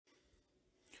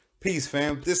Peace,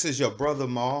 fam. This is your brother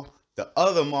Maul, the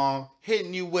other Maul,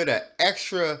 hitting you with an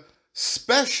extra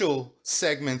special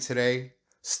segment today.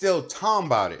 Still Tom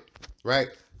about it, right?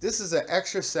 This is an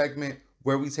extra segment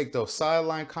where we take those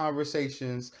sideline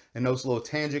conversations and those little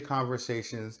tangent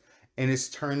conversations and it's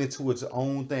turned into its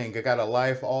own thing. It got a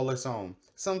life all its own.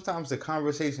 Sometimes the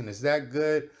conversation is that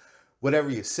good, whatever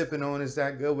you're sipping on is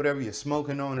that good, whatever you're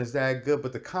smoking on is that good,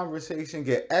 but the conversation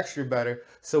get extra better,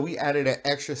 so we added an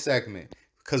extra segment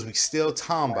because we still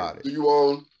talking about it. Do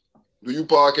you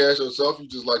podcast yourself? You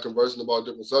just like conversing about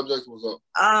different subjects? What's up?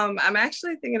 I'm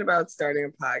actually thinking about starting a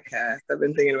podcast. I've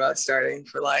been thinking about starting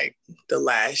for like the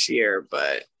last year,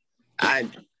 but I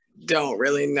don't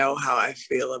really know how I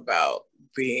feel about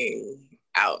being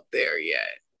out there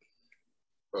yet.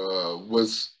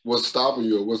 What's stopping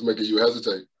you, or what's making you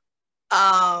hesitate?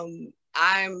 I'm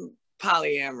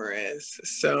polyamorous,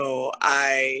 so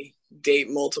I date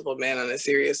multiple men on a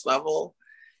serious level.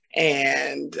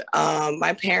 And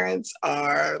my parents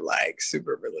are like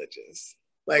super religious.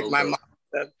 Like my mom's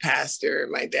a pastor,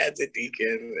 my dad's a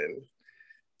deacon, and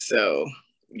so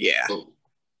yeah.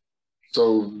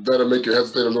 So that'll make you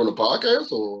hesitate on doing a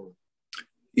podcast, or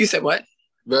you said what?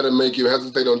 That'll make you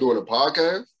hesitate on doing a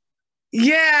podcast?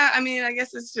 Yeah, I mean, I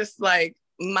guess it's just like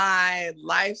my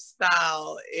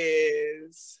lifestyle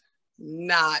is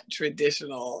not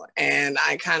traditional, and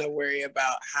I kind of worry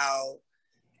about how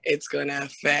it's going to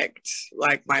affect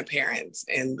like my parents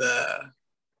in the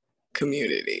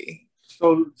community.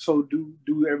 So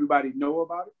do everybody know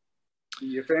about it? Do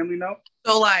your family know?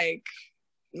 So like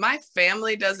my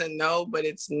family doesn't know, but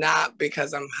it's not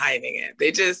because I'm hiding it.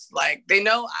 They just like, they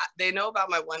know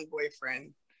about my one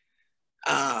boyfriend.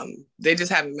 They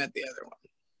just haven't met the other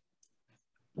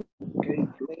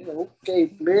one.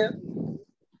 Okay, man.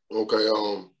 Okay,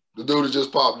 the dude that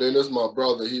just popped in, this is my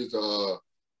brother. He's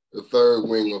the third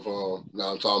wing of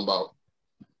now I'm talking about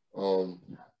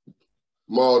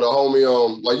Maul, the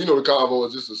homie, like, you know, the convo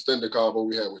is just a extended convo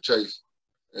we had with Chase.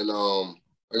 And I'm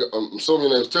assuming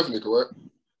your name's Tiffany, correct?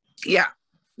 Yeah.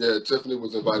 Yeah, Tiffany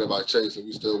was invited by Chase, and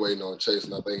we still waiting on Chase,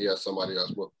 and I think he has somebody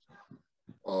else with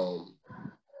him.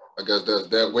 I guess that's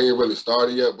that. We ain't really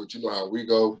started yet, but you know how we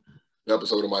go. The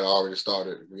episode might have already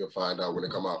started. We'll find out when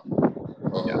it come out.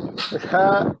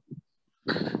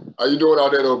 How you doing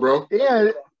out there, though, bro?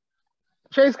 Yeah.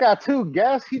 Chase got 2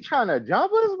 guests. He trying to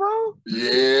jump us, bro?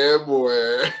 Yeah,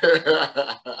 boy.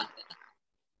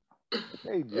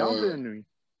 They jumping me.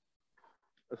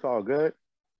 It's all good.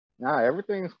 Nah,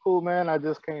 everything's cool, man. I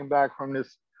just came back from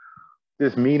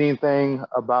this meeting thing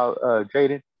about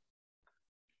Jaden.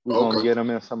 We're gonna get him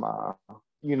in some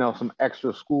some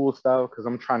extra school stuff because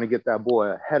I'm trying to get that boy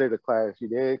ahead of the class, you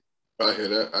dig? I hear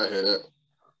that.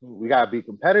 We gotta be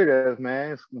competitive,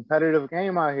 man. It's a competitive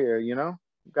game out here, you know?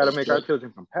 We gotta make our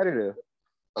children competitive.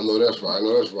 I know that's right.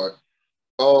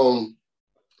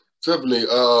 Tiffany,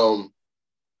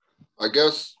 I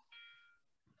guess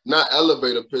not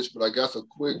elevator pitch, but I guess a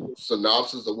quick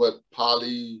synopsis of what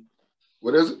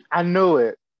is it? I knew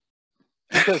it.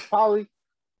 Because poly.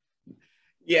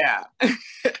 Yeah.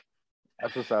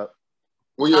 That's what's up.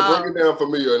 Well, yeah, break it down for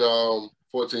me and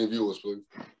 14 viewers, please.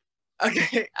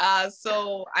 Okay.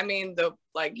 So I mean,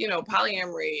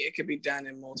 polyamory, it could be done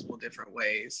in multiple different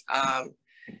ways.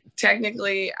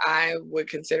 Technically, I would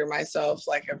consider myself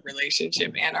like a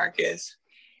relationship anarchist.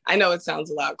 I know it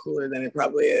sounds a lot cooler than it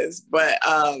probably is, but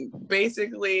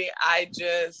basically, I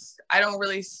don't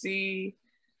really see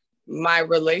my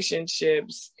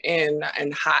relationships in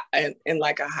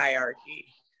like a hierarchy.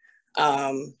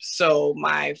 So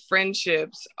my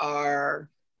friendships are,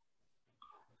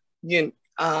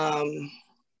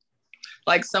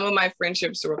 like some of my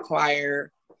friendships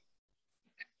require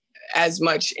as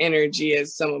much energy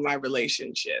as some of my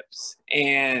relationships.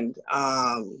 And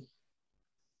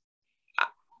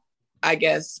I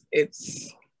guess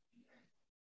it's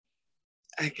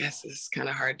kind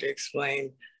of hard to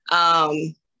explain.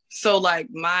 So like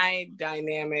my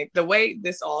dynamic, the way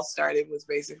this all started was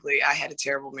basically I had a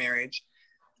terrible marriage.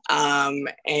 And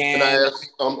can I ask,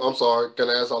 I'm sorry, can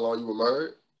I ask how long you were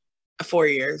married? 4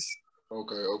 years.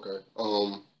 Okay.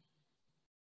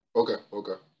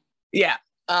 Yeah.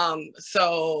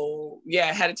 So yeah,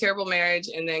 I had a terrible marriage,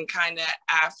 and then kind of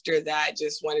after that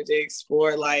just wanted to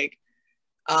explore like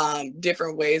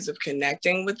different ways of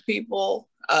connecting with people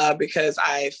because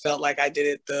I felt like I did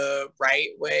it the right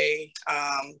way,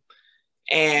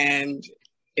 and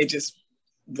it just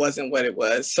wasn't what it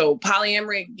was. So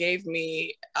polyamory gave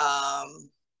me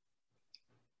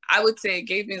I would say it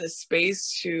gave me the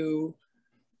space to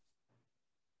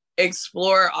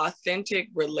explore authentic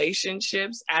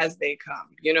relationships as they come,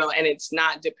 and it's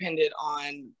not dependent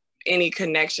on any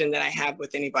connection that I have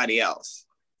with anybody else,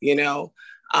 you know?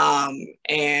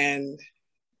 And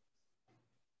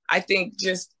I think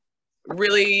just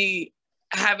really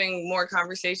having more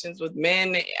conversations with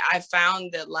men, I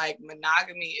found that like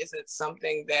monogamy isn't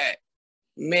something that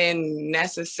men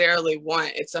necessarily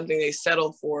want. It's something they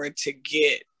settle for to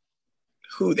get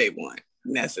who they want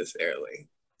necessarily.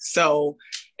 So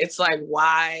it's like,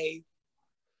 why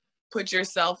put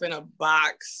yourself in a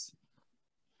box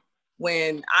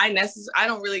when I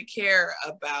don't really care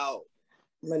about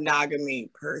monogamy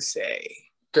per se.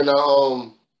 Can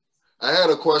I had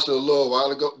a question a little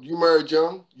while ago. You married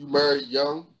young? You married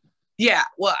young? Yeah,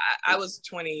 well, I was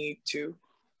 22.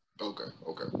 Okay.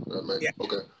 That makes, yeah.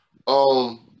 Okay.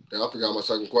 I forgot my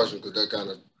second question because that kind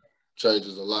of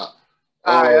changes a lot.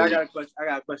 All right, I got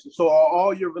a question. So are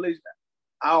all your relationships,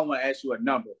 I don't want to ask you a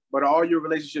number, but are all your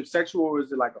relationships sexual, or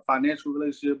is it like a financial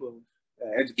relationship or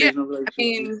educational relationship? I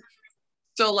mean,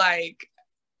 so like,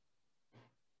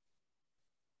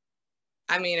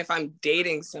 if I'm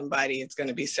dating somebody, it's going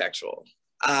to be sexual.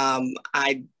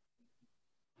 I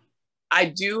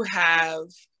do have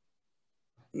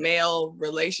male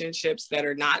relationships that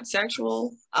are not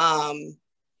sexual,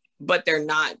 but they're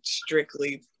not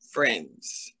strictly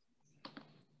friends.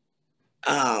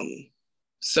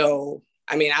 So,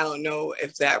 I don't know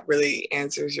if that really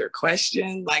answers your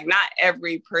question. Like, not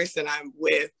every person I'm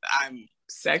with, I'm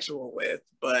sexual with,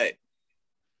 but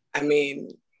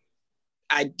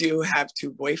I do have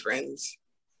 2 boyfriends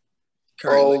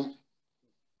currently.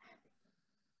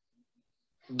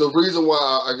 The reason why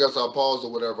I guess I paused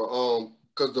or whatever,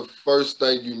 because the first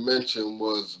thing you mentioned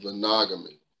was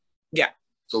monogamy. Yeah.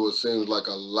 So it seems like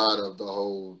a lot of the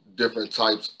whole different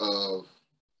types of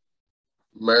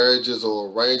marriages or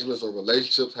arrangements or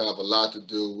relationships have a lot to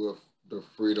do with the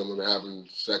freedom of having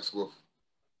sex with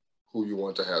who you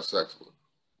want to have sex with.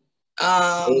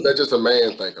 Or is that just a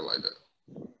man thinking like that?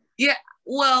 Yeah.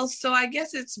 Well, so I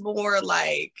guess it's more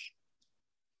like,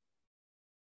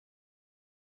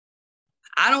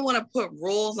 I don't want to put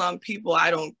rules on people. I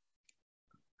don't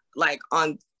like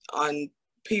on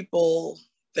people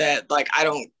that like, I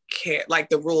don't care, like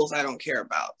the rules I don't care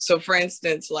about. So for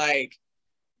instance, like,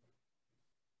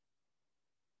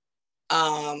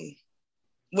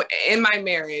 in my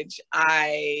marriage,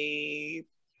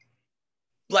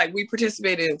 we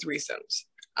participated in threesomes.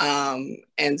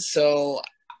 And so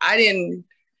I didn't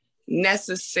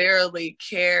necessarily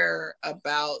care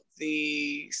about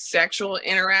the sexual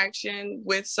interaction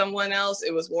with someone else.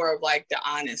 It was more of like the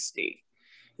honesty,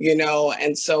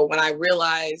 And so when I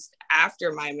realized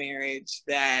after my marriage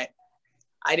that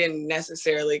I didn't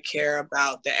necessarily care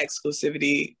about the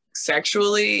exclusivity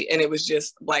sexually, and it was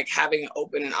just like having an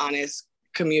open and honest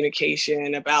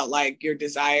communication about like your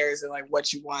desires and like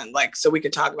what you want, like so we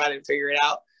could talk about it and figure it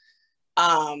out.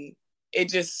 It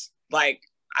just like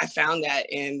I found that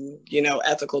in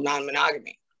ethical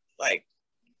non-monogamy, like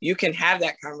you can have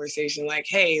that conversation like,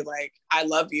 hey, like I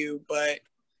love you, but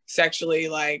sexually,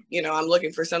 like I'm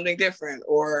looking for something different,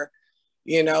 or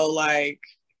like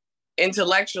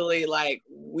intellectually, like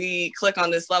we click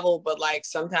on this level, but like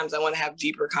sometimes I want to have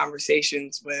deeper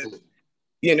conversations with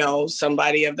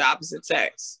somebody of the opposite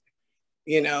sex,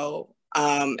 and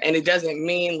it doesn't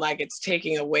mean like it's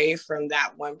taking away from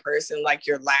that one person, like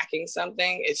you're lacking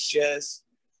something. It's just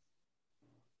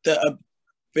the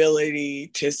ability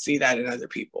to see that in other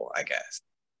people, I guess.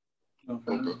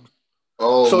 Okay.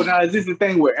 So now is this the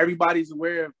thing where everybody's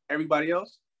aware of everybody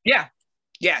else? Yeah,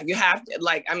 you have to,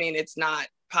 like, it's not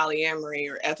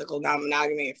polyamory or ethical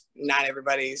non-monogamy if not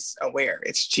everybody's aware.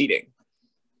 It's cheating.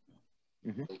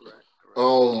 Mm-hmm.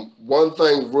 One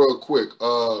thing real quick,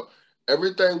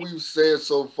 everything we've said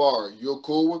so far, you're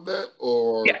cool with that?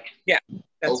 Or yeah,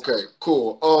 okay,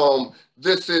 cool.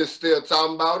 This is Still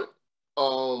Talking About It.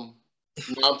 I'm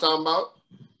talking about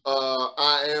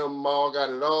I am Maul Got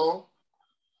It On.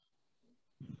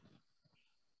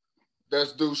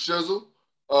 That's Do Shizzle.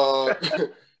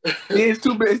 It's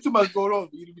too much going on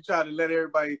for you to be trying to let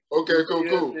everybody. Okay,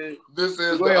 cool. This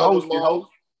is go the ahead, other Maul.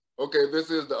 Okay,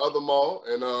 this is the other Maul,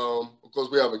 and of course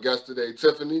we have a guest today,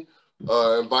 Tiffany,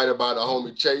 invited by the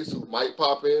homie Chase, who might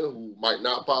pop in, who might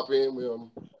not pop in.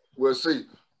 We'll see.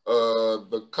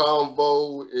 The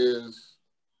convo is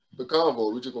the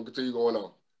convo. We're just gonna continue going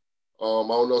on. I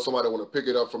don't know if somebody want to pick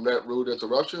it up from that rude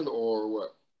interruption or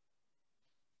what.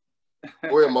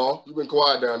 Go ahead, Maul. You've been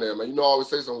quiet down there, man. I always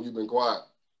say something. You've been quiet.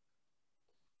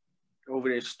 Over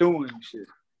there stewing and shit.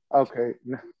 Okay.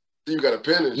 You got a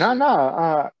pen and shit.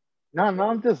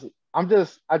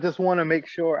 I just want to make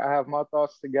sure I have my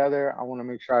thoughts together. I want to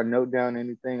make sure I note down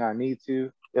anything I need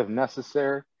to, if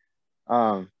necessary.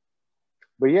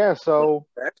 But yeah, so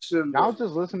Action. now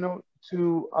just listening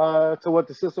to what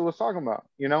the sister was talking about.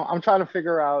 You know, I'm trying to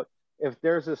figure out if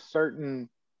there's a certain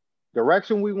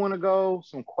direction we want to go,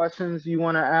 some questions you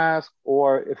want to ask,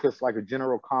 or if it's like a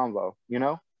general convo, you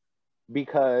know?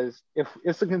 Because if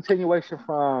it's a continuation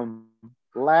from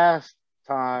last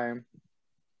time,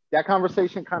 that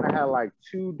conversation kind of had like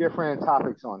two different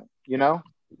topics on it, you know?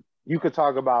 You could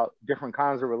talk about different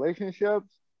kinds of relationships,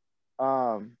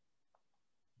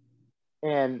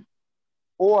 and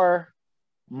or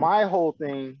my whole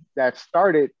thing that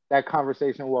started that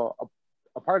conversation, well,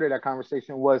 a part of that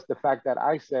conversation was the fact that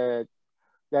I said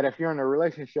that if you're in a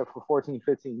relationship for 14,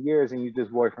 15 years and you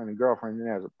just boyfriend and girlfriend, then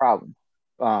there's a problem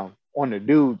on the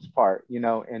dude's part, you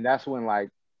know? And that's when like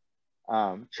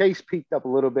Chase peeked up a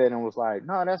little bit and was like,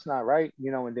 no, that's not right,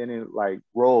 you know? And then it like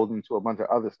rolled into a bunch of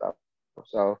other stuff.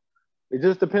 So it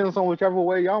just depends on whichever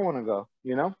way y'all want to go,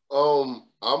 you know?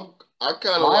 I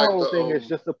kind of my like whole the thing is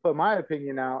just to put my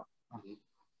opinion out.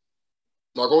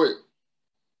 No, go ahead.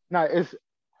 No,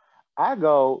 I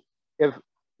go, if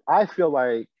I feel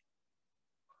like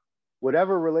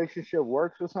whatever relationship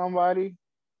works for somebody,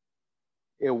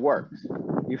 it works.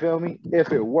 You feel me?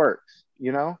 If it works,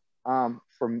 you know?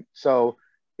 So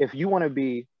if you want to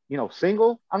be, you know,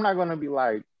 single, I'm not going to be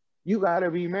like, you got to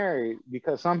be married,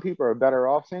 because some people are better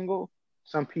off single.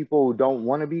 Some people don't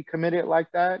want to be committed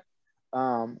like that.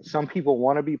 Some people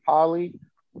want to be poly.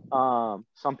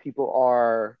 Some people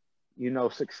are, you know,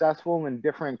 successful in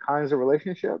different kinds of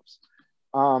relationships.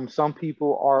 Some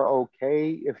people are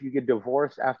okay if you get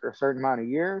divorced after a certain amount of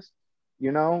years,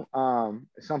 you know.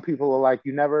 Some people are like,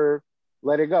 you never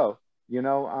let it go, you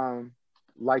know.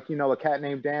 Like, you know, a cat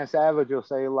named Dan Savage will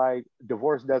say like,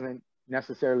 divorce doesn't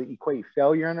necessarily equate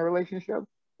failure in a relationship.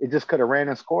 It just could have ran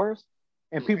its course.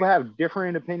 And people have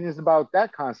different opinions about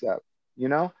that concept, you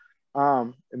know.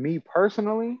 Me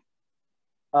personally,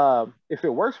 if it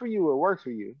works for you, it works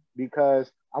for you, because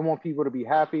I want people to be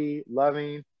happy,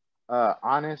 loving,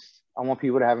 honest. I want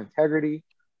people to have integrity.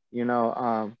 You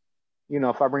know,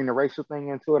 if I bring the racial thing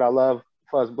into it, I love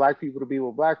for us Black people to be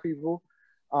with Black people.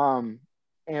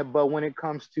 But when it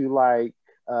comes to like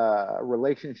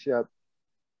relationship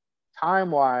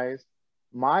time wise,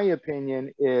 my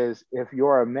opinion is if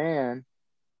you're a man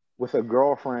with a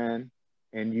girlfriend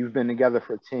and you've been together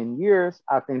for 10 years,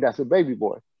 I think that's a baby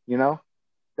boy, you know?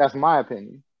 That's my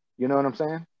opinion. You know what I'm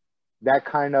saying? That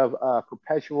kind of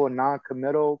perpetual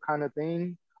non-committal kind of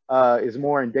thing is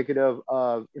more indicative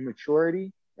of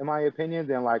immaturity, in my opinion,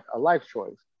 than like a life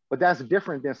choice. But that's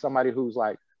different than somebody who's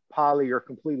like poly or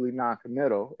completely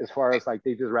non-committal, as far as like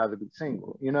they just rather be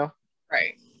single, you know?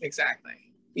 Right, exactly.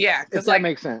 Yeah, because that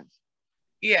makes sense.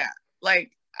 Yeah,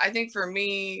 like I think for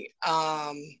me,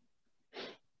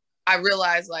 I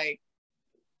realized like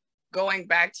going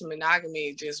back to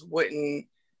monogamy just wouldn't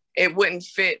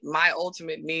fit my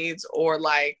ultimate needs or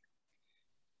like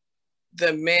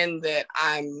the men that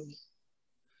I'm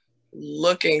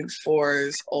looking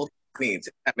for's ultimate needs,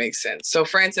 if that makes sense. So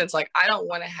for instance, like I don't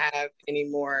want to have any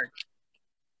more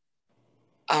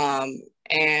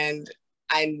and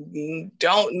I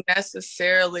don't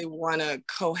necessarily want to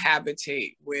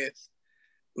cohabitate with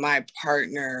my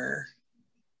partner.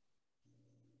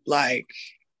 Like,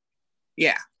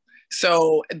 yeah.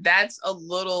 So that's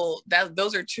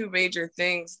those are two major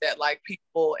things that like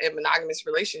people in monogamous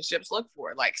relationships look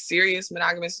for. Like serious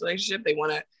monogamous relationship, they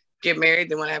want to get married,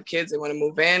 they want to have kids, they want to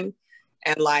move in.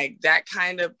 And like that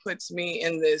kind of puts me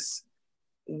in this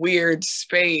weird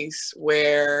space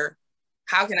where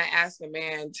how can I ask a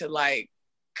man to like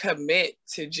commit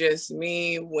to just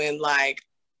me when like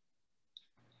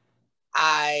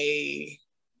I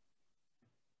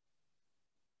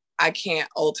can't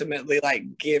ultimately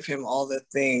like give him all the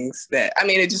things that, I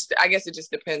mean, I guess it just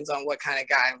depends on what kind of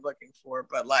guy I'm looking for.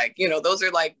 But like, you know, those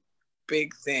are like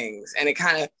big things. And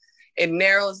it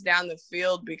narrows down the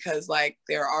field because like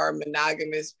there are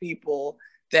monogamous people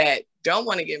that don't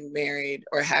want to get married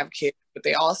or have kids, but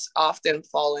they also often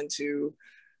fall into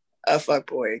a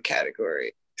fuckboy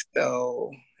category.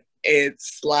 So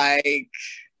it's like.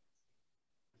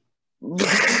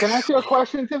 Can I ask you a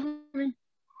question, Tiffany?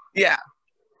 Yeah.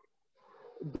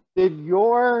 Did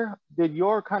your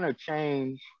kind of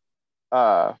change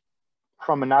from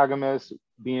monogamous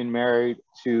being married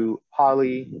to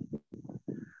poly,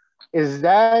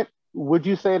 would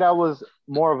you say that was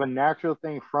more of a natural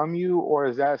thing from you, or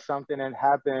is that something that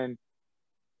happened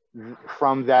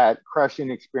from that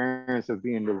crushing experience of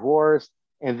being divorced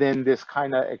and then this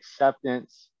kind of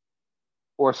acceptance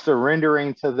or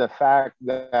surrendering to the fact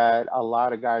that a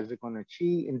lot of guys are going to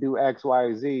cheat and do X,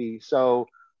 Y, Z? So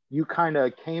you kind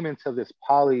of came into this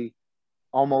poly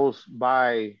almost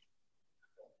by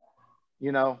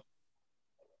you know,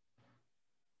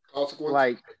 Consequence?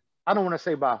 like, I don't want to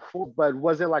say by force, but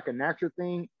was it like a natural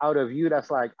thing out of you that's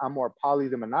like, I'm more poly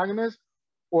than monogamous?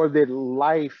 Or did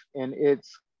life and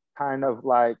its kind of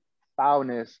like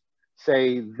foulness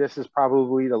say, this is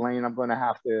probably the lane I'm going to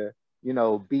have to, you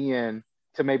know, be in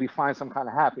to maybe find some kind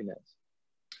of happiness?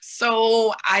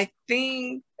 So I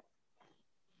think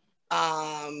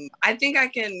I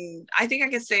can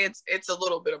say it's a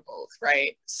little bit of both,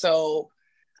 right? So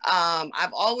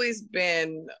I've always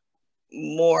been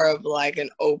more of like an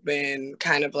open,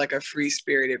 kind of like a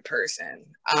free-spirited person.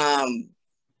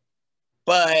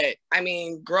 But I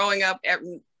mean, growing up,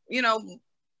 you know,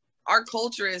 our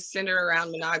culture is centered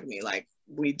around monogamy. Like,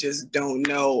 we just don't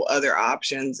know other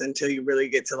options until you really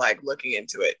get to like looking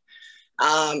into it.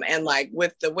 And like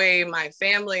with the way my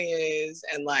family is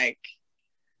and like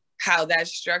how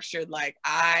that's structured, like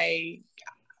I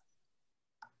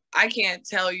can't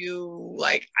tell you,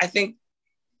 like, I think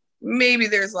maybe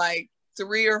there's like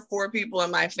 3 or 4 people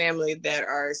in my family that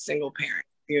are single parent.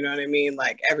 You know what I mean?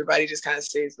 Like, everybody just kind of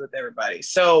stays with everybody.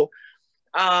 So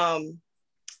I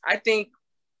think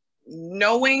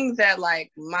knowing that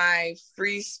like my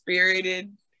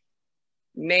free-spirited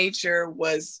nature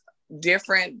was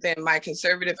different than my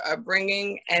conservative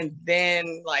upbringing, and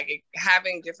then like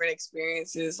having different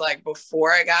experiences like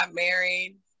before I got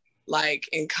married, like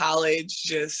in college,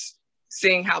 just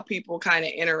seeing how people kind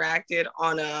of interacted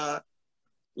on a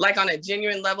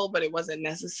genuine level, but it wasn't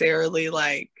necessarily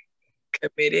like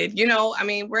committed. You know, I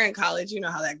mean, we're in college, you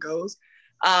know how that goes.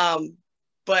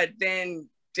 But then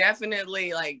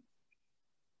definitely like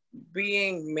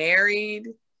being married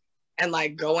and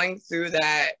like going through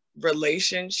that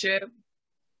relationship,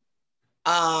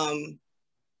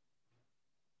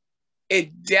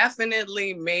 it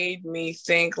definitely made me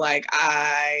think like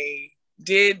I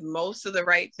did most of the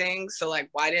right things. So like,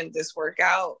 why didn't this work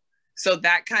out? So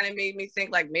that kind of made me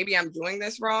think like, maybe I'm doing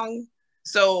this wrong.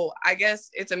 So I guess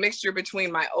it's a mixture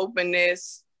between my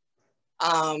openness,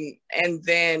 and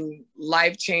then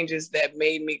life changes that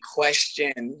made me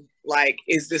question, like,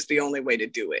 is this the only way to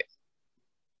do it?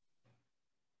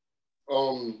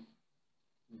 Do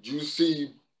you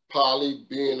see poly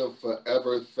being a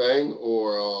forever thing,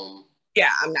 or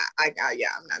Yeah, I'm not. I'm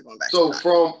not going back. So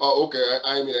from okay,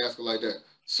 I ain't mean to ask it like that.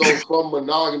 So from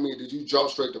monogamy, did you jump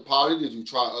straight to poly? Did you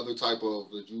try other type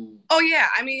of? Did you? Oh yeah,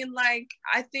 I mean, like,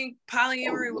 I think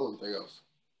polyamory. Anything else?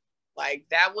 Like,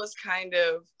 that was kind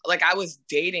of like, I was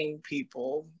dating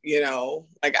people, you know,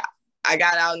 like I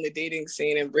got out in the dating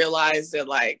scene and realized that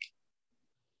like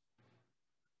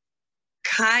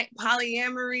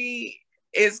polyamory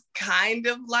is kind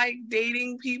of like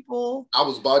dating people. I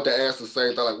was about to ask the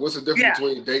same thing. Like, what's the difference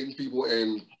between dating people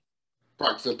and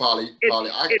practicing poly?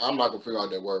 I'm not gonna figure out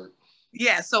that word.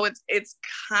 Yeah, so it's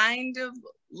kind of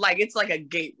like, it's like a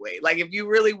gateway. Like, if you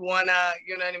really wanna,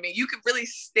 you know what I mean, you could really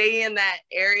stay in that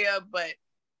area, but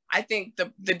I think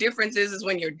the difference is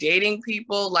when you're dating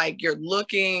people, like, you're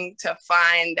looking to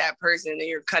find that person and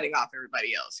you're cutting off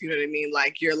everybody else. You know what I mean?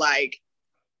 Like, you're like,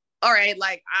 all right,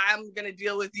 like, I'm gonna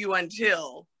deal with you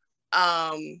until.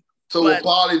 So with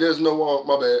poly, there's no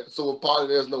my bad. So with poly,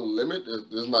 there's no limit.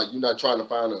 There's not, you're not trying to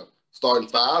find a starting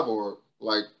 5 or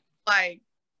like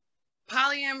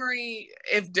polyamory,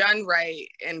 if done right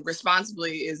and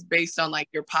responsibly, is based on like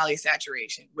your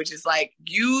polysaturation, which is like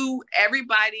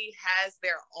everybody has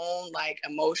their own like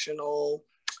emotional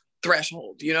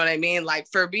threshold. You know what I mean? Like,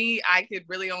 for me, I could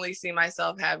really only see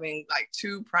myself having like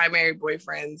 2 primary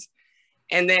boyfriends,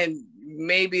 and then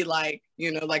maybe like,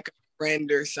 you know, like a friend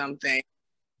or something,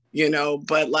 you know,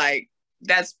 but like,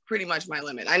 that's pretty much my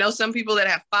limit. I know some people that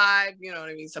have 5, you know what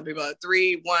I mean? Some people have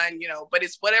 3, 1, you know, but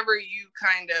it's whatever you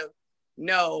kind of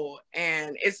know.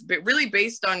 And it's really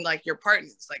based on like your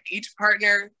partners. Like, each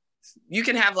partner, you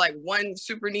can have like one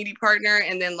super needy partner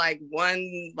and then like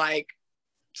one like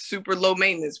super low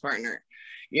maintenance partner.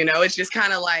 You know, it's just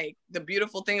kind of like, the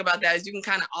beautiful thing about that is you can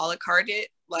kind of a la carte it.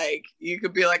 Like, you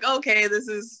could be like, okay, this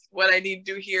is what I need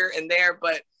to do here and there.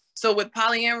 But so with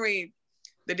polyamory,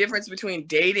 the difference between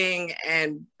dating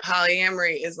and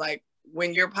polyamory is like,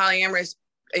 when you're polyamorous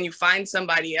and you find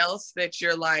somebody else that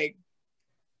you're like,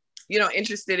 you know,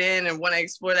 interested in and want to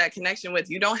explore that connection with,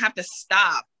 you don't have to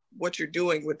stop what you're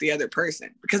doing with the other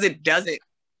person, because it doesn't,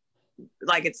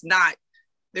 like, it's not,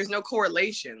 there's no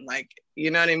correlation. Like,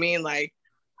 you know what I mean? Like,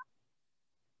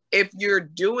 if you're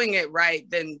doing it right,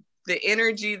 then the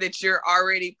energy that you're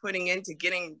already putting into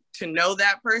getting to know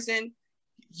that person,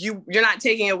 you're not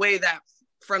taking away that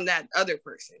from that other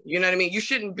person. You know what I mean? You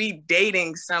shouldn't be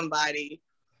dating somebody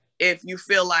if you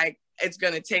feel like it's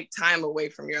going to take time away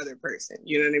from your other person.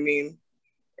 You know what I mean?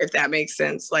 If that makes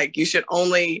sense. Like, you should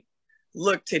only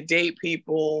look to date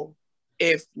people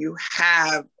if you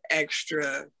have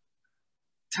extra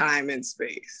time and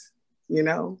space, you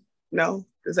know? No?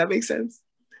 Does that make sense?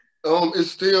 It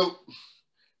still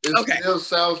Okay.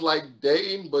 sounds like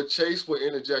dating, but Chase will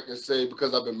interject and say,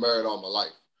 because I've been married all my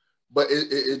life. But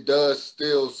it does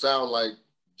still sound like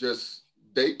just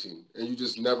dating, and you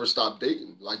just never stop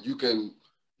dating. Like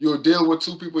you'll deal with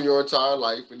two people in your entire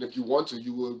life, and if you want to,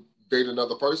 you will date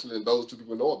another person, and those two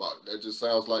people know about it. That just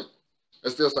sounds like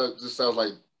it just sounds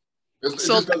like it just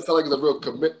doesn't sound like it's a real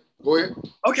commit. Go ahead.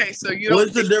 Okay, so you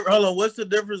what's the difference? Hold on, what's the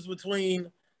difference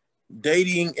between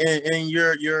dating and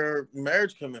your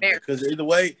marriage commitment? Because either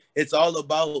way, it's all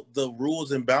about the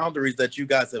rules and boundaries that you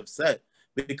guys have set.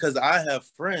 Because I have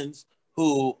friends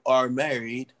who are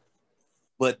married,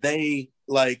 but they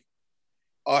like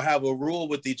or have a rule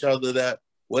with each other that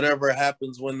whatever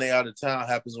happens when they out of town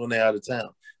happens when they out of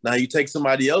town. Now you take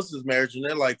somebody else's marriage and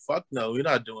they're like, fuck no, you're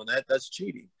not doing that. That's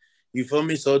cheating. You feel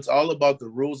me? So it's all about the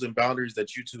rules and boundaries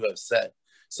that you two have set.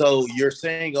 So you're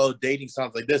saying, oh, dating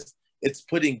sounds like this. It's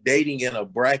putting dating in a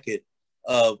bracket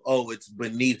of, oh, it's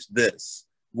beneath this.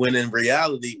 When in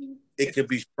reality, it could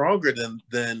be stronger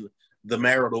than the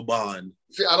marital bond.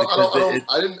 See,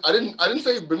 I didn't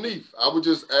say beneath. I was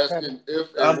just asking if.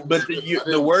 But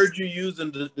the word you use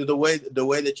and the way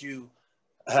that you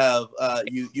have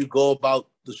you go about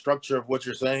the structure of what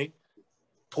you're saying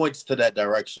points to that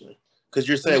direction. Because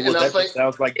you're saying, well, that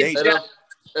sounds like dating.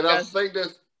 And I think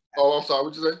that's. Oh, I'm sorry.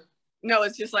 What you say? No,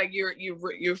 it's just like you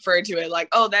refer to it like,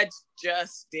 oh, that's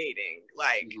just dating.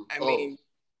 Like, I mean,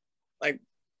 like,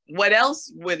 what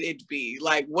else would it be?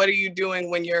 Like, what are you doing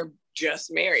when you're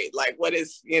just married? Like, what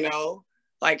is,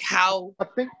 like how?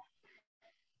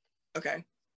 Okay.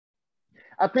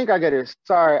 I think I get it.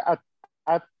 Sorry.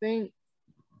 I think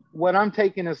what I'm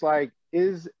taking is like,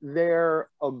 is there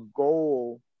a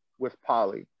goal with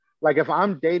poly? Like if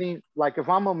I'm dating, like if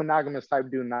I'm a monogamous type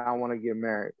dude and I want to get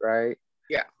married, right?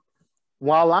 Yeah.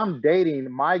 While I'm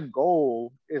dating, my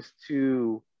goal is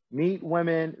to meet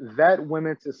women, vet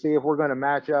women to see if we're going to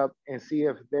match up and see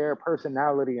if their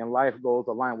personality and life goals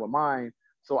align with mine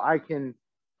so I can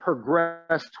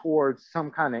progress towards some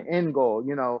kind of end goal,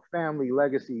 family,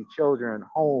 legacy, children,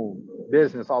 home,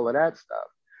 business, all of that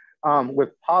stuff. With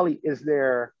poly, is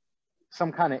there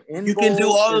some kind of end goal? You can do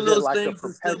all of those things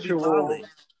and still be poly.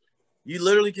 You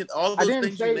literally can, all those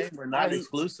things you name are not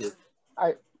exclusive.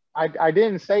 I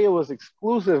didn't say it was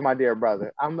exclusive, my dear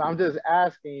brother. I'm just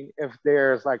asking if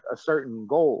there's like a certain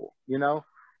goal, And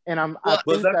I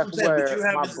think that's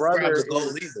where my brother is.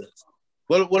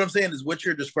 What I'm saying is what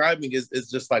you're describing is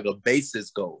just like a basis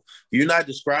goal. You're not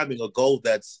describing a goal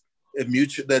that's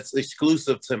that's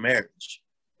exclusive to marriage.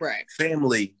 Right.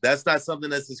 Family, that's not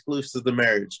something that's exclusive to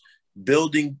marriage.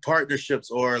 Building partnerships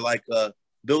or like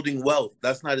building wealth,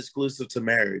 that's not exclusive to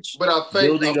marriage. But I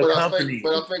think building a company.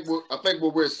 I think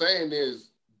what we're saying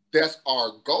is that's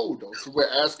our goal though. So we're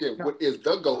asking what is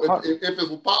the goal? If it's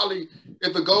with poly,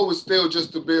 if the goal is still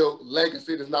just to build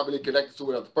legacy that's not really connected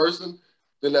to another person,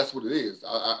 then that's what it is.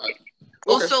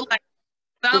 Well, so like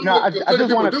I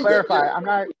just want to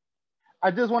clarify.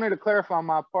 I just wanted to clarify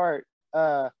my part.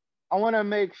 I want to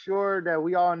make sure that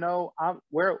we all know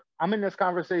I'm in this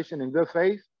conversation in good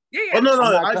faith. Yeah. Oh, no.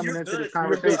 I'm not coming into this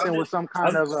conversation with some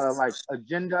kind of like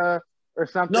agenda or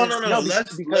something. No.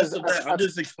 Less of that. I'm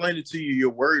just explaining to you your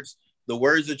words. The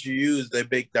words that you use, they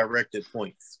make directed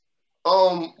points.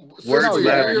 Words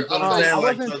matter. You know what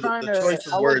I'm saying? The choice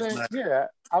of words matter.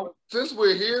 Since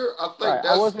we're here, I think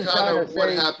that's kind of what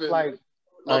happened.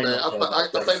 I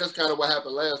think that's kind of what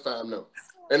happened last time, though.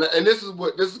 And this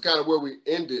is kind of where we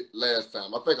ended last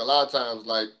time. I think a lot of times,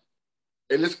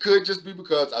 and this could just be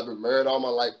because I've been married all my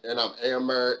life and I am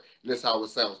married, and that's how it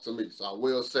sounds to me. So I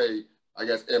will say, I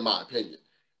guess, in my opinion,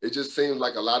 it just seems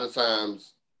like a lot of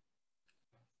times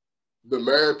the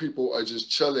married people are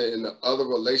just chilling and the other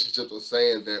relationships are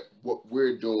saying that what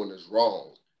we're doing is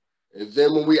wrong. And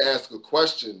then when we ask a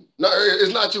question, no,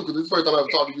 it's not you, because it's the first time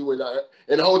I've talked to you,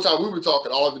 and the whole time we were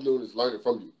talking, all I've been doing is learning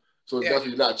from you. So it's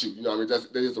definitely not you. You know what I mean?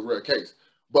 That is a rare case.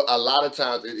 But a lot of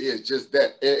times it is just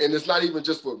that. And it's not even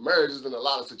just for marriages in a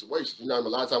lot of situations. You know what I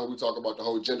mean? A lot of times when we talk about the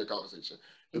whole gender conversation,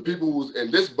 the people who's in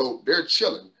this boat, they're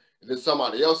chilling. And then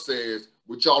somebody else says,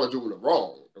 what y'all are doing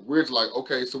wrong. And we're just like,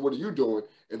 okay, so what are you doing?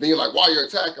 And then you're like, why you're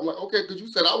attacking? I'm like, okay, because you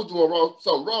said I was doing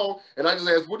something wrong. And I just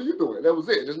asked, what are you doing? And that was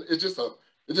it. It's just a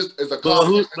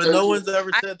but no one's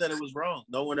ever said that it was wrong.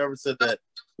 No one ever said that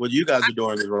what you guys are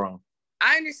doing is wrong.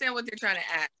 I understand what they're trying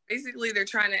to ask. Basically, they're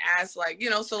trying to ask,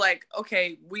 so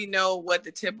okay, we know what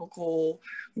the typical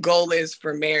goal is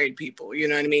for married people. You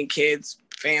know what I mean? Kids,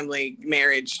 family,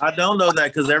 marriage. I don't know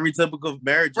that because every typical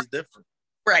marriage is different.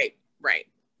 Right. Right.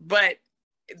 But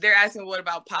they're asking, what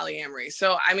about polyamory?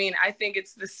 So, I mean, I think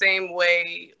it's the same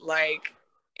way, like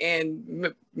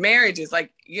in marriages,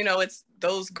 like, you know, it's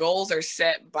those goals are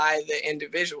set by the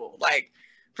individual. Like,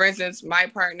 for instance, my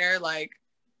partner, like,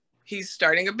 he's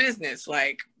starting a business.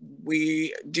 Like,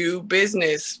 we do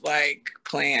business like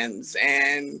plans,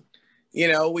 and, you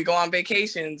know, we go on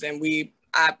vacations, and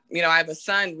I have a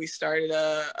son. We started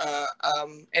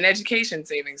an education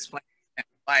savings plan.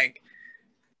 Like,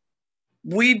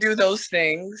 we do those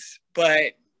things,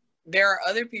 but there are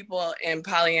other people in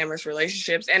polyamorous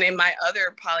relationships, and in my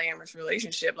other polyamorous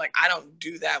relationship, like, I don't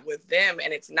do that with them,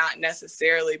 and it's not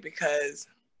necessarily because,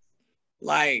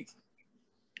 like,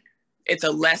 it's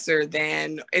a lesser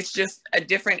than, it's just a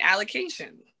different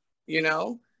allocation, you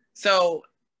know? So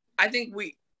I think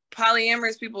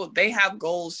polyamorous people, they have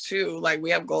goals too. Like, we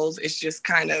have goals. It's just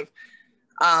kind of,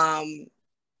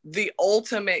 the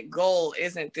ultimate goal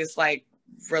isn't this like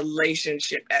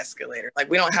relationship escalator. Like,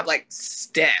 we don't have like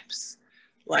steps.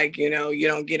 Like, you know, you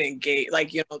don't get engaged,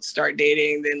 like, you don't start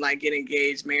dating, then like get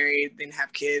engaged, married, then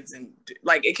have kids, and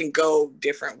like it can go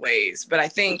different ways. But I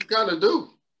think you kind of do.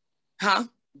 Huh?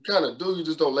 You kind of do. You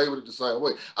just don't label it the same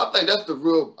way. I think that's the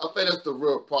real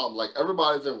problem. Like,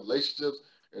 everybody's in relationships,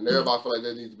 and everybody feel like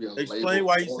there needs to be a label. Explain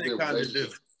why you say kind of do.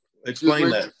 Explain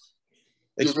that.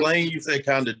 Explain you say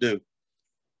kind of do.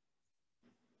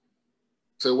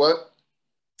 Say what?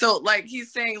 So, like,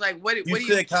 he's saying, like, what do you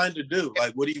said kind of do?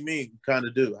 Like, what do you mean kind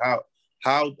of do? How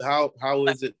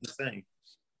is it the same?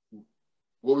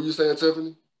 What were you saying,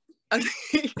 Tiffany?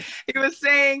 He was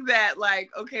saying that, like,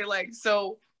 okay, like,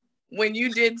 so when you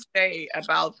did say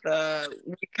about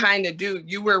we kind of do,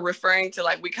 you were referring to,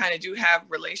 like, we kind of do have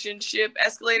relationship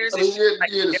escalators. I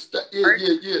mean, the steps.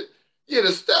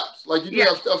 Like, you do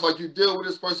have steps. Like, you deal with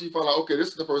this person, you find out, okay, this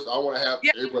is the person I want to have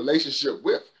a relationship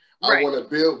with. I want to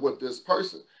build with this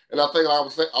person. And I think I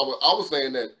was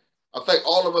saying that I think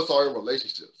all of us are in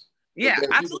relationships. Yeah,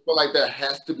 people feel like there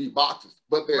has to be boxes,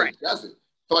 but there doesn't.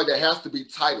 Feel like there has to be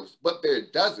titles, but there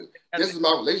doesn't. This is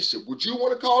my relationship. What you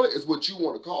want to call it is what you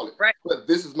want to call it. Right. But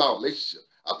this is my relationship.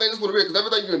 I think that's what it is, because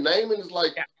everything you're naming is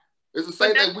like, it's the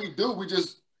same thing we do. We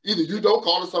just, either you don't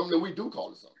call it something, or we do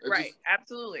call it something. Right.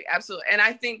 Absolutely. Absolutely. And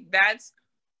I think that's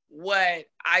what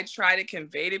I try to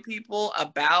convey to people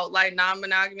about, like,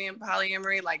 non-monogamy and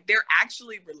polyamory. Like, they're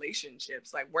actually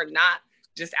relationships. Like, we're not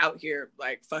just out here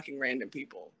like fucking random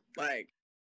people. Like,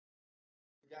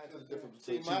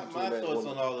 see, my thoughts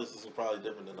on all this is probably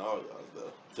different than all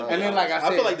y'all's though. And then, like I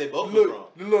said, feel like they both look wrong.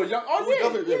 The little young,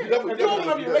 If you open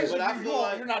up your relationship,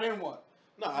 you're not in one.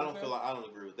 No, I don't feel like, I don't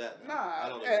agree with that. Nah, I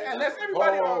don't agree unless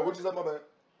everybody. What you said, my bad?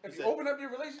 If you open up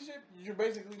your relationship, you're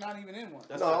basically not even in one.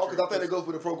 No, because I think it goes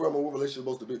with the program of what relationship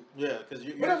is supposed to be. Yeah, because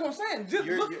but that's what I'm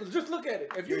saying. Just look at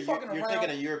it. If you're fucking around, you're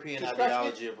taking a European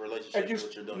ideology of relationships.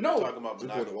 What you're doing. No, you're talking about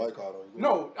monogamy.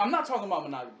 No, I'm not talking about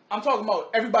monogamy. I'm talking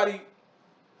about everybody.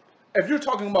 If you're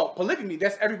talking about polygamy,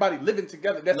 that's everybody living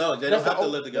together. They don't have to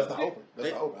live together. That's not open.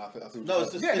 That's not open. No,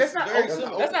 it's just that's not very open.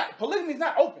 simple. That's not polygamy. Is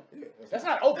not open. That's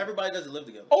not open. Everybody doesn't live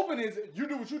together. Open is you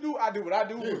do what you do, I do what I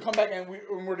do. We come back and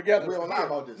we're together. We don't lie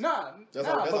about this. Nah.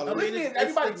 But polygamy is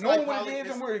everybody knowing what it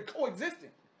is and we're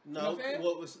coexisting. No,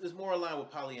 well, it's more aligned with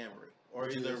polyamory or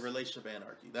either relationship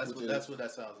anarchy. That's what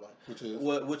that sounds like.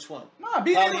 Which one? Nah,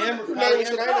 polyamory.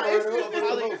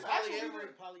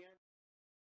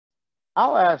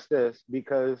 I'll ask this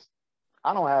because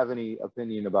I don't have any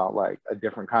opinion about like a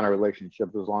different kind of relationship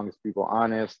as long as people are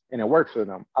honest and it works for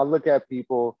them. I look at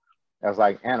people as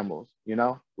like animals, you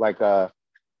know, like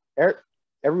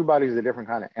everybody's a different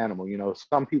kind of animal. You know,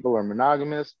 some people are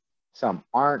monogamous, some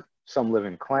aren't, some live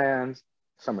in clans,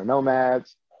 some are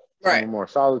nomads, some are more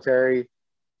solitary,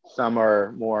 some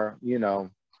are more, you know,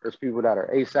 there's people that are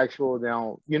asexual. They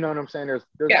don't, you know what I'm saying? There's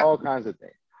all kinds of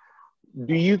things.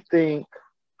 Do you think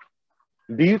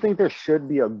there should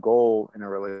be a goal in a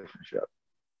relationship,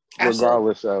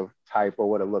 regardless of type or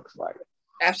what it looks like?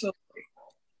 Absolutely.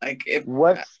 Like,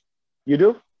 you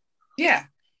do? Yeah.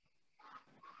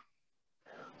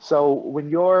 So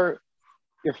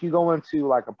if you go into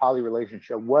like a poly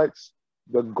relationship, what's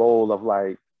the goal of,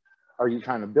 like, are you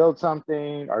trying to build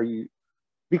something?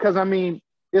 Because I mean,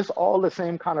 it's all the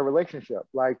same kind of relationship.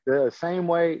 Like the same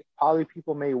way poly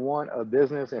people may want a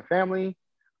business and family.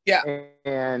 Yeah.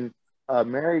 And a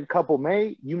married couple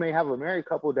you may have a married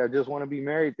couple that just want to be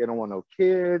married. They don't want no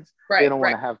kids. They don't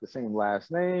want to have the same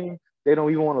last name. They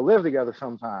don't even want to live together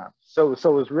sometimes. So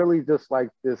it's really just like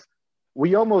this.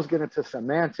 We almost get into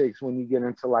semantics when you get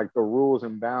into like the rules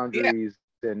and boundaries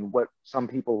and what some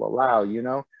people allow, you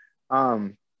know?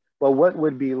 But what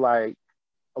would be like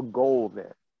a goal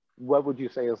then? What would you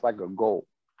say is like a goal?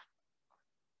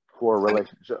 for a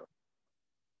relationship?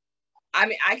 I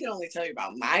mean, I can only tell you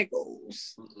about my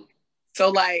goals.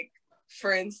 So, like,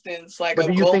 for instance, like, but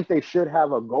do you think they should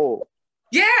have a goal?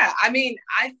 Yeah, I mean,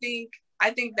 I think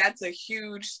that's a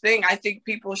huge thing. I think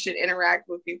people should interact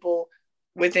with people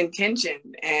with intention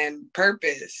and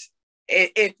purpose.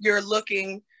 If you're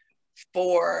looking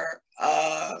for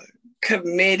a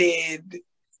committed,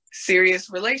 serious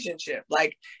relationship,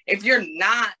 like if you're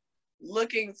not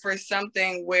looking for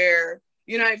something where,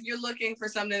 you know, if you're looking for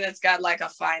something that's got like a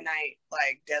finite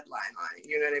like deadline on it,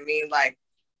 you know what I mean? Like,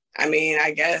 I mean,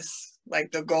 I guess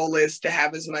like the goal is to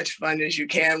have as much fun as you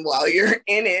can while you're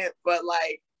in it. But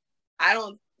like,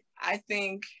 I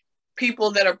think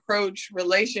people that approach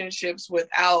relationships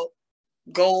without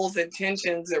goals,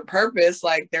 intentions, or purpose,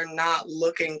 like they're not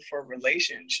looking for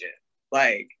relationship.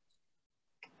 Like,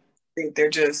 I think they're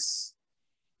just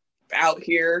out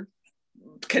here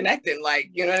connecting.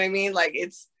 Like, you know what I mean? Like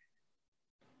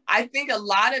I think a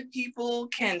lot of people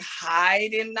can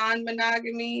hide in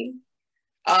non-monogamy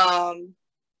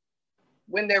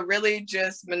when they're really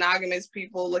just monogamous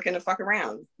people looking to fuck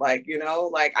around. Like, you know,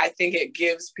 like I think it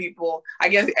gives people, I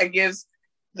guess it gives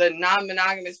the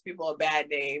non-monogamous people a bad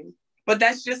name, but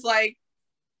that's just like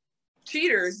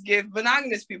cheaters give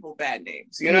monogamous people bad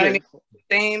names. You know what I mean?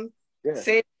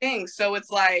 Same thing. So it's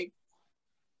like,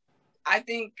 I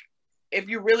think if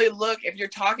you really look, if you're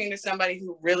talking to somebody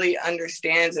who really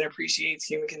understands and appreciates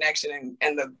human connection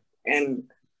and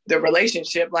the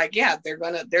relationship, like, yeah,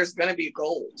 there's gonna be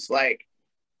goals. Like,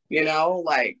 you know,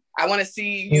 like I want to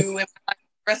see you in the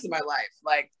rest of my life.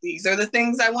 Like, these are the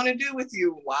things I want to do with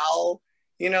you while,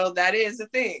 you know, that is a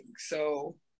thing.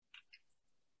 So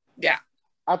yeah.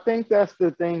 I think that's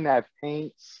the thing that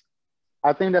paints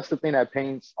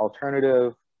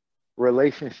alternative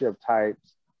relationship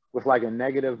types with like a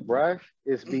negative brush,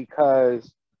 is because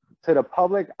to the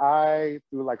public eye,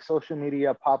 through like social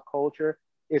media, pop culture,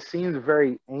 it seems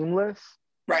very aimless,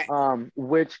 right?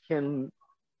 Which can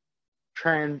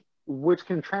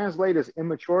translate as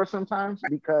immature sometimes,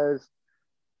 because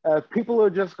people will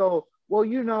just go, well,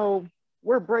 you know,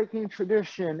 we're breaking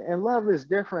tradition and love is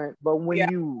different. But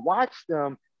when you watch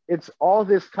them, it's all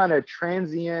this kind of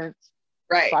transient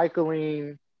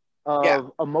cycling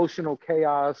of emotional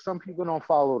chaos. Some people don't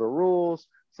follow the rules.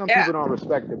 Some people don't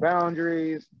respect the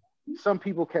boundaries. Some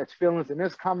people catch feelings and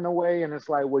it's coming away, and it's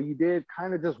like, well, you did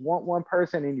kind of just want one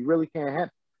person and you really can't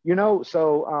handle, you know?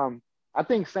 So I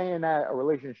think saying that a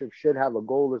relationship should have a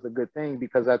goal is a good thing,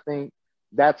 because I think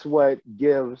that's what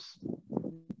gives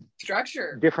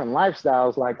structure, different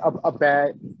lifestyles like a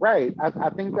bad, right. I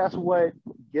think that's what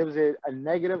gives it a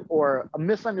negative or a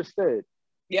misunderstood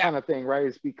kind of thing, right?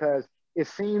 It's because it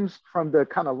seems from the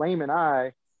kind of layman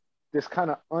eye, this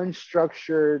kind of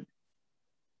unstructured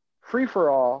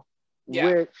free-for-all,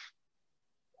 which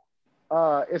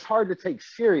it's hard to take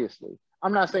seriously.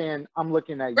 I'm not saying I'm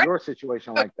looking at your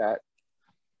situation like that.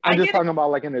 I'm just talking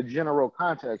about like in a general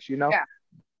context, you know?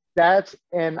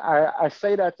 And I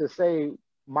say that to say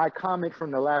my comment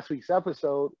from the last week's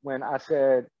episode, when I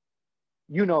said,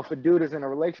 you know, if a dude is in a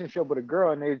relationship with a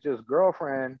girl and they're just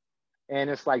girlfriend and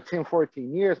it's like 10,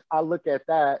 14 years, I do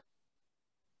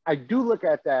look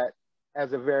at that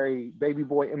as a very baby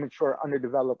boy, immature,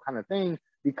 underdeveloped kind of thing,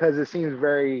 because it seems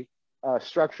very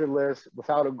structureless,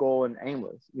 without a goal, and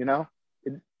aimless, you know?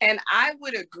 And I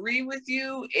would agree with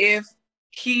you if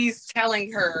he's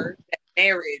telling her that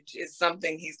marriage is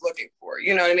something he's looking for,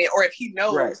 you know what I mean? Or if he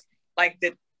knows like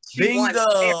that she wants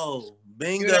marriage,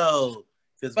 bingo,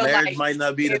 because marriage like, might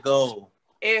not be the goal.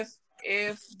 If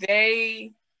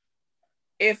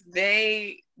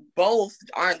they both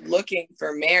aren't looking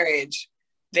for marriage,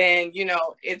 then, you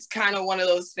know, it's kind of one of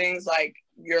those things like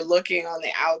you're looking on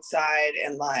the outside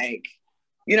and like,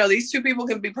 you know, these two people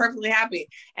can be perfectly happy.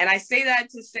 And I say that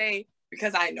to say,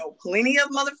 because I know plenty of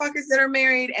motherfuckers that are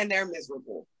married and they're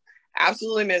miserable,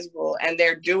 absolutely miserable. And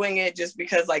they're doing it just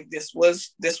because like this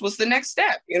was the next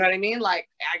step. You know what I mean? Like,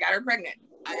 I got her pregnant,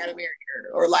 I got to marry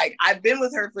her. Or like, I've been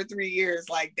with her for 3 years.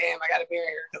 Like, damn, I got to marry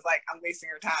her because like I'm wasting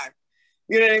her time.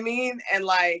 You know what I mean? And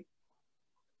like,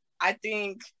 I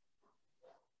think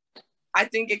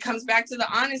it comes back to the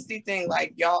honesty thing.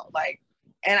 Like, y'all, like,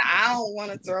 and I don't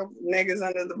want to throw niggas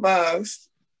under the bus,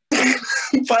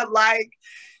 but like,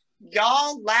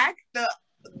 y'all lack the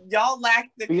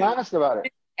be honest about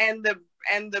it, and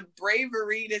the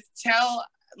bravery to tell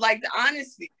like the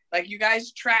honesty. Like, you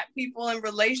guys trap people in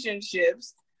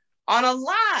relationships on a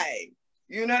lie.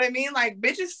 You know what I mean? Like,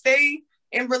 bitches stay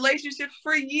in relationships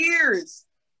for years.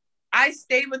 I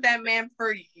stayed with that man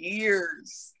for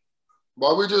years.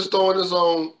 Why we just throwing this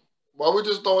on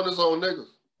niggas?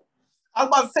 I was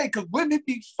about to say, because women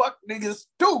be fuck niggas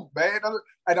too, man.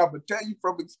 And I'm going to tell you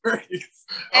from experience.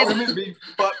 Women be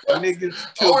fuck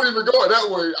niggas too. I wasn't even going that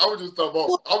way. I was just talking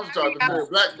about, I was trying to defend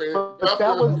black man. But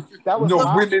that was No,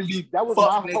 my, women be that was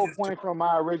fuck my whole niggas point from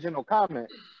my original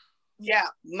comment. Yeah,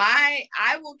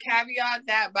 I will caveat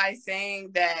that by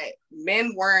saying that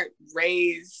men weren't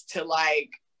raised to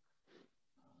like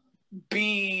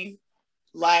be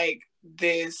like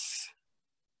this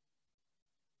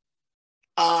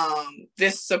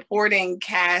this supporting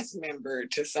cast member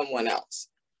to someone else.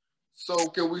 So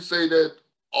can we say that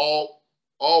all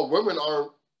women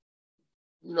aren't,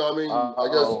 you know what I mean? I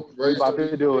guess we're about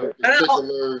to do it.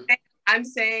 Particular... I'm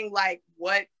saying like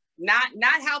what not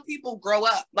how people grow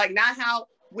up, like not how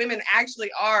women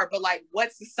actually are, but like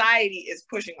what society is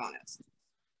pushing on us.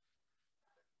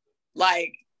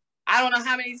 Like, I don't know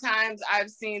how many times I've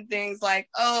seen things like,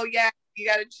 oh yeah, you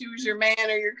got to choose your man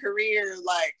or your career.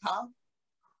 Like, huh?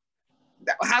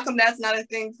 How come that's not a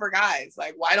thing for guys?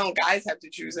 Like, why don't guys have to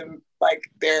choose them like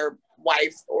their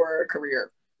wife or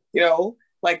career? You know,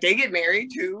 like they get married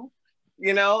too,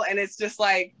 you know, and it's just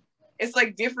like, it's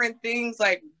like different things.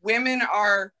 Like women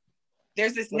are,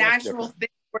 there's this natural thing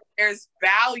where there's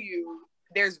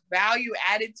value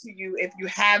added to you if you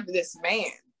have this man.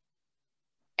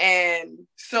 And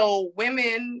so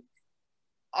women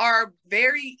are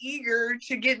very eager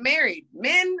to get married.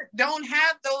 Men don't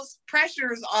have those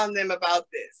pressures on them about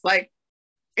this. Like,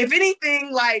 if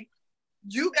anything, like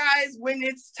you guys, when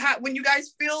it's time, when you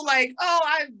guys feel like, oh,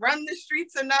 I've run the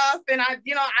streets enough and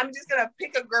I'm just gonna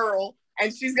pick a girl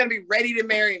and she's gonna be ready to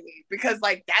marry me, because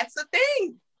like that's the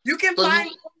thing. You can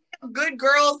find good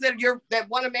girls that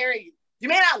want to marry you. You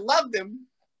may not love them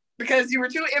because you were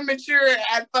too immature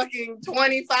at fucking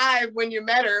 25 when you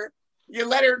met her. You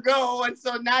let her go, and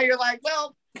so now you're like,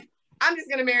 well, I'm just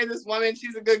gonna marry this woman.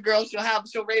 She's a good girl.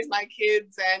 She'll raise my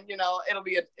kids, and it'll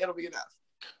be enough.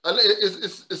 And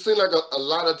it seems like a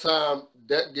lot of time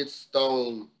that gets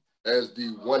thrown as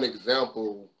the one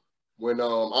example when I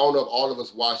don't know if all of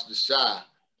us watch The Chi,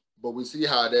 but we see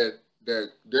how that did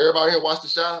everybody here watch The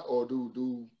Chi, or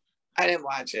do I didn't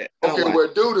watch it. Okay,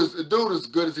 well, dude is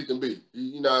good as he can be.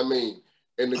 You know what I mean?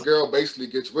 And the girl basically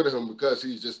gets rid of him because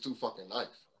he's just too fucking nice.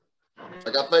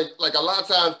 Like I think, like a lot of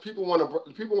times people want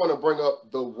to bring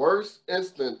up the worst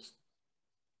instance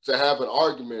to have an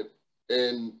argument,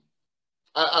 and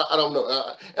I don't know,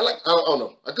 and like I don't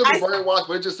know, I could be brainwashed,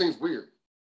 but it just seems weird.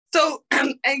 So,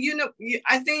 and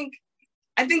I think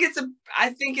it's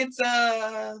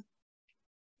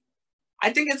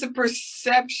a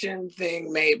perception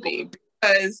thing, maybe,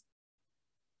 because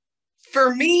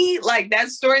for me, like that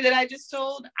story that I just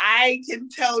told, I can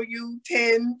tell you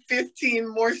 10, 15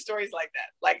 more stories like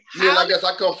that. Like, yeah, I guess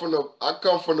I come from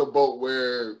the boat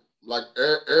where like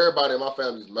everybody in my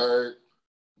family's married,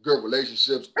 good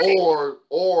relationships, right.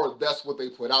 or that's what they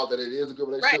put out, that it is a good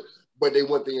relationship, right. But they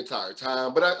went the entire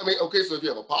time. But I mean, okay, so if you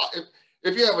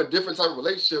have a different type of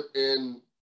relationship and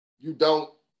you don't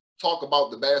talk about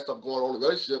the bad stuff going on in the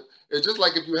relationship, it's just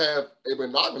like if you have a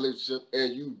benign relationship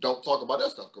and you don't talk about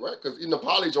that stuff, correct? Because in the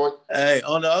poly joint, hey,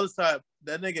 on the other side,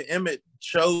 that nigga Emmett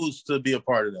chose to be a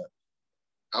part of that.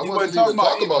 I wasn't even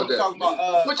talking about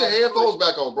that. Put your headphones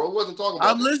back on, bro. I wasn't talking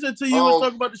about I'm listening to you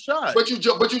talking about The Chi. But you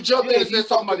jumped in and said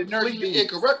something completely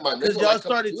incorrect, my nigga. Because y'all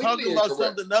started talking about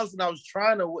something else, and I was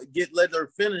trying to let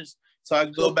her finish so I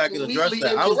could go back and address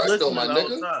that. I was listening the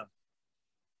whole time.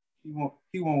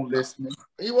 He won't listen.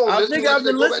 I think I've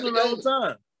been listening the whole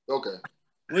time. Okay.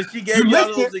 When she gave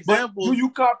y'all those examples, do you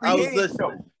comprehend? I was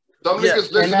listening. Some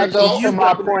niggas listen. And that goes to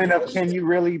my point of, can you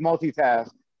really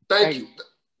multitask? Thank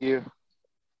you.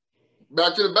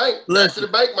 Back to the bank. Listen. Back to the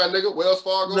bank, my nigga. Wells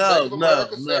Fargo, Bank of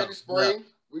America, Sandy Spring.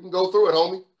 We can go through it,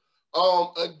 homie.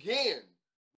 Again.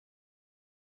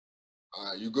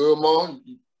 All right, you good, Mom?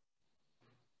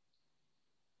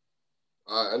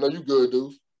 All right, I know you good,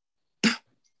 dude.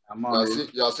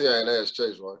 Y'all see I ain't asked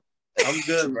Chase, right? I'm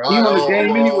good, bro. He on the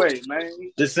game anyway, man.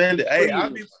 Just send it. Hey,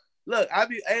 I'm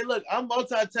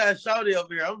multitask shouty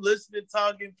over here. I'm listening,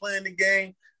 talking, playing the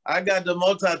game. I got the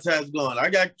multitask going. I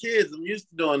got kids. I'm used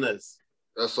to doing this.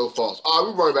 That's so false. All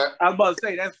right, we run back. I was about to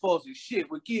say that's false as shit.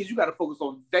 With kids, you got to focus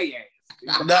on their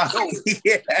ass. No,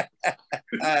 yeah. All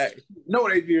right. No,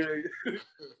 they do.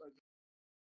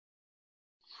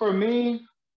 For me,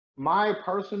 my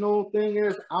personal thing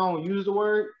is I don't use the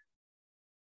word.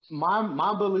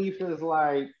 My belief is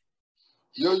like,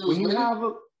 you don't use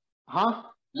nigga?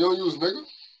 You don't use nigga?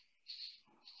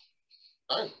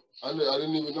 I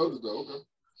didn't even notice that. Okay.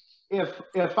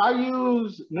 If I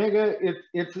use nigga,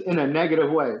 it's in a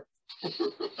negative way.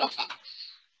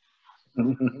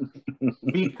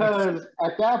 Because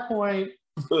at that point,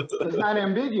 It's not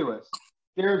ambiguous.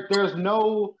 There's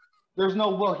no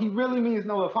well, he really means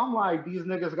no. If I'm like, these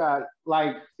niggas got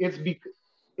like, it's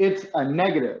a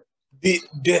negative. This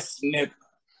nigga.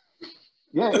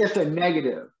 Yeah, it's a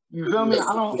negative. You feel me?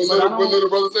 I don't. What little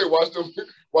brother say?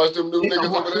 Watch them new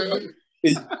niggas over there.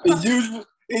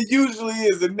 It usually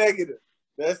is a negative.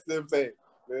 That's the thing.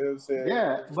 You know what I'm saying?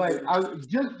 Yeah, but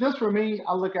just for me,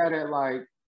 I look at it like,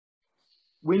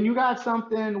 when you got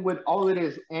something with all of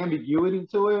this ambiguity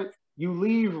to it, you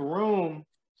leave room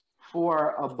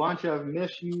for a bunch of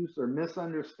misuse or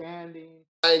misunderstanding.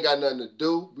 I ain't got nothing to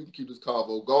do. We can keep this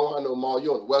convo going. I know, Maul,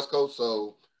 you're on the West Coast,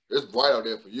 so it's bright out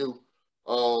there for you.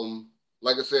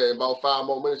 Like I said, in about 5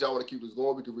 more minutes, y'all want to keep this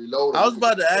going. We can reload. I was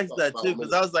about to ask that too,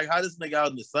 because I was like, how this nigga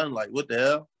out in the sunlight? What the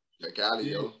hell? That Cali,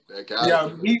 yo. That Cali. Yeah,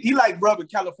 he like rubbing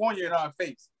California in our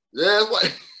face. Yeah, it's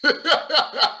like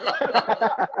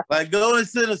Like, go and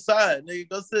sit aside, nigga.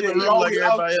 Go sit in the room like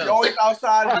everybody else. You always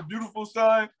outside in the beautiful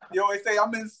sun. You always say,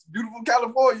 I'm in beautiful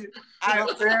California. I'm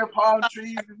up there, palm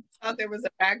trees. I thought there was a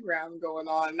background going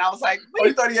on, and I was like, oh,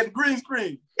 you thought he had the green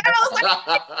screen. Yeah,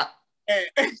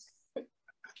 I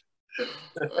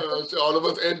was like, all of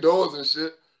us indoors and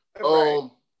shit. Right.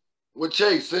 With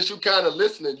Chase, since you kind of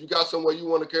listening, you got somewhere you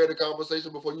want to carry the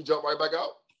conversation before you jump right back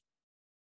out?